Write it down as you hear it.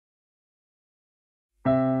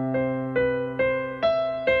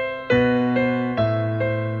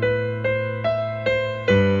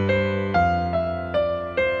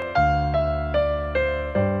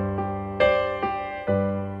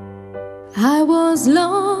I was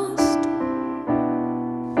lost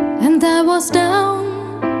and I was down.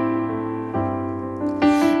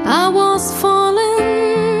 I was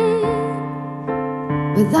falling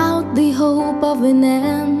without the hope of an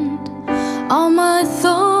end. All my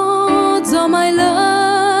thoughts, all my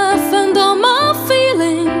love and all my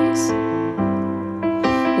feelings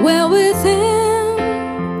were within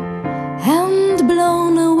and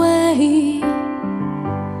blown away.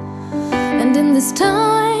 And in this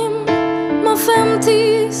time of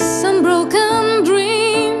empties and broken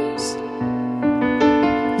dreams,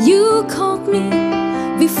 you caught me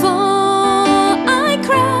before I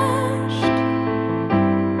crashed.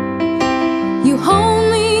 You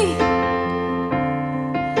hold me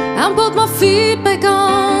and put my feet back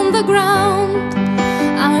on the ground.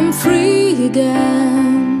 I'm free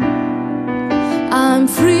again. I'm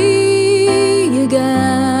free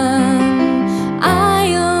again. I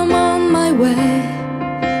am on my way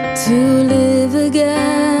to live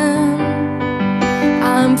again.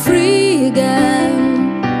 I'm free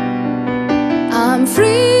again. I'm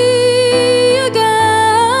free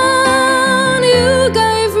again. You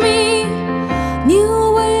gave me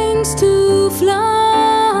new wings to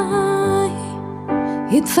fly.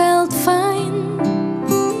 It felt fine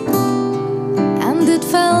and it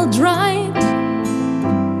felt right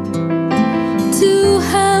to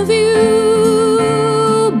have you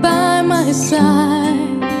by my side.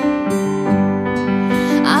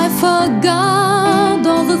 I forgot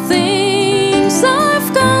all the things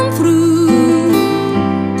I've gone through,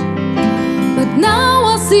 but now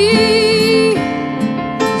I see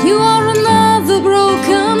you are another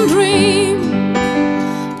broken dream.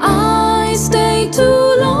 I stayed too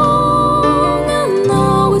long and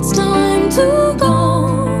now it's time to go.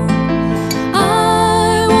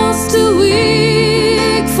 I was too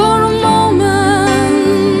weak for a moment.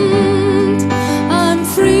 I'm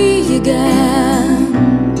free again.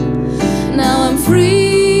 Now I'm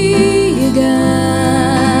free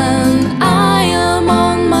again. I am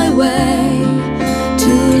on my way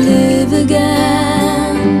to live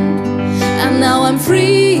again. And now I'm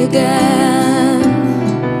free again.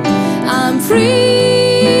 I'm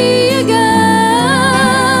free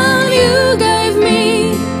again. You gave me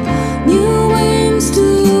new wings to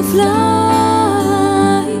fly.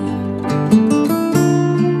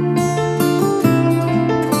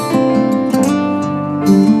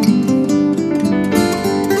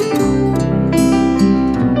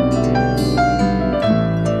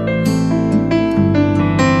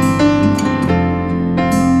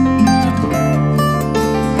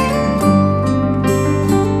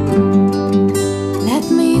 Let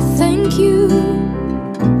me thank you.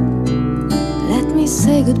 Let me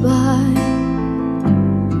say goodbye.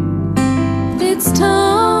 It's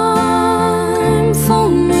time for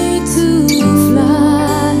me to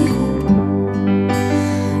fly.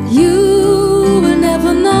 You will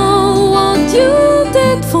never know what you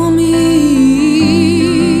did for me.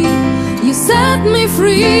 You set me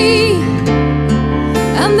free,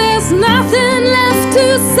 and there's nothing left to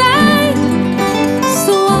say.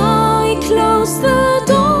 So I close the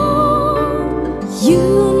door you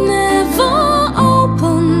never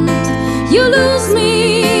opened. You lose me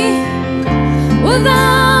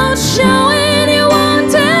without showing you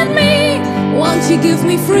wanted me. Won't you give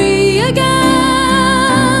me free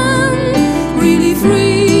again? Really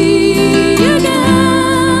free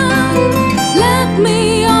again. Let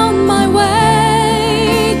me on my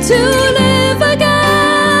way to live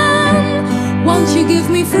again. Won't you give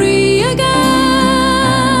me free again?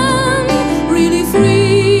 Really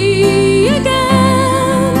free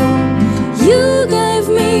again. You gave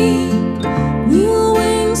me new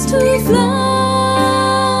wings to fly,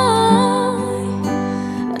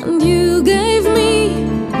 and you gave me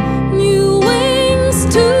new wings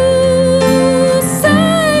to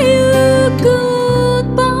say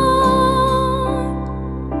goodbye.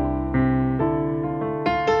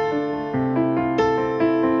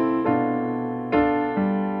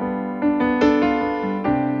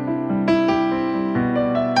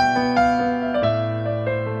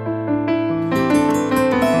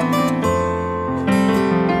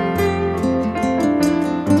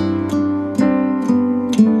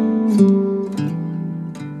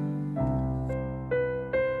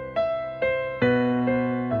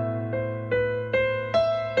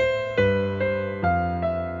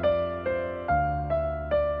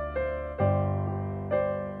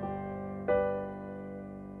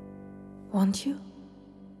 Want you?